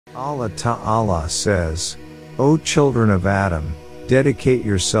Allah Ta'ala says, O children of Adam, dedicate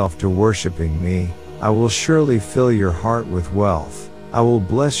yourself to worshipping me, I will surely fill your heart with wealth, I will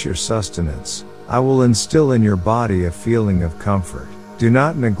bless your sustenance, I will instill in your body a feeling of comfort. Do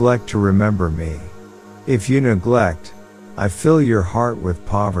not neglect to remember me. If you neglect, I fill your heart with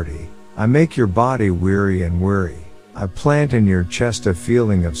poverty, I make your body weary and weary, I plant in your chest a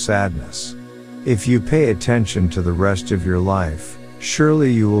feeling of sadness. If you pay attention to the rest of your life,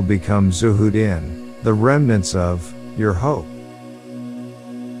 surely you will become zuhudin, the remnants of your hope.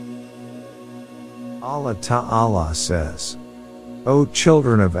 Allah Ta'ala says, O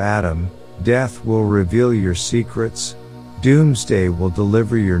children of Adam, death will reveal your secrets, doomsday will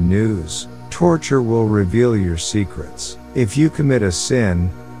deliver your news, torture will reveal your secrets. If you commit a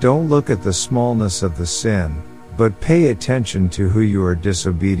sin, don't look at the smallness of the sin, but pay attention to who you are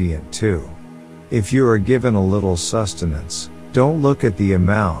disobedient to. If you are given a little sustenance, don't look at the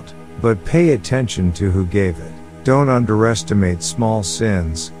amount, but pay attention to who gave it. Don't underestimate small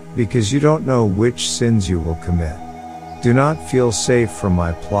sins, because you don't know which sins you will commit. Do not feel safe from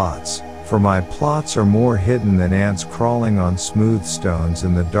my plots, for my plots are more hidden than ants crawling on smooth stones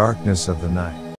in the darkness of the night.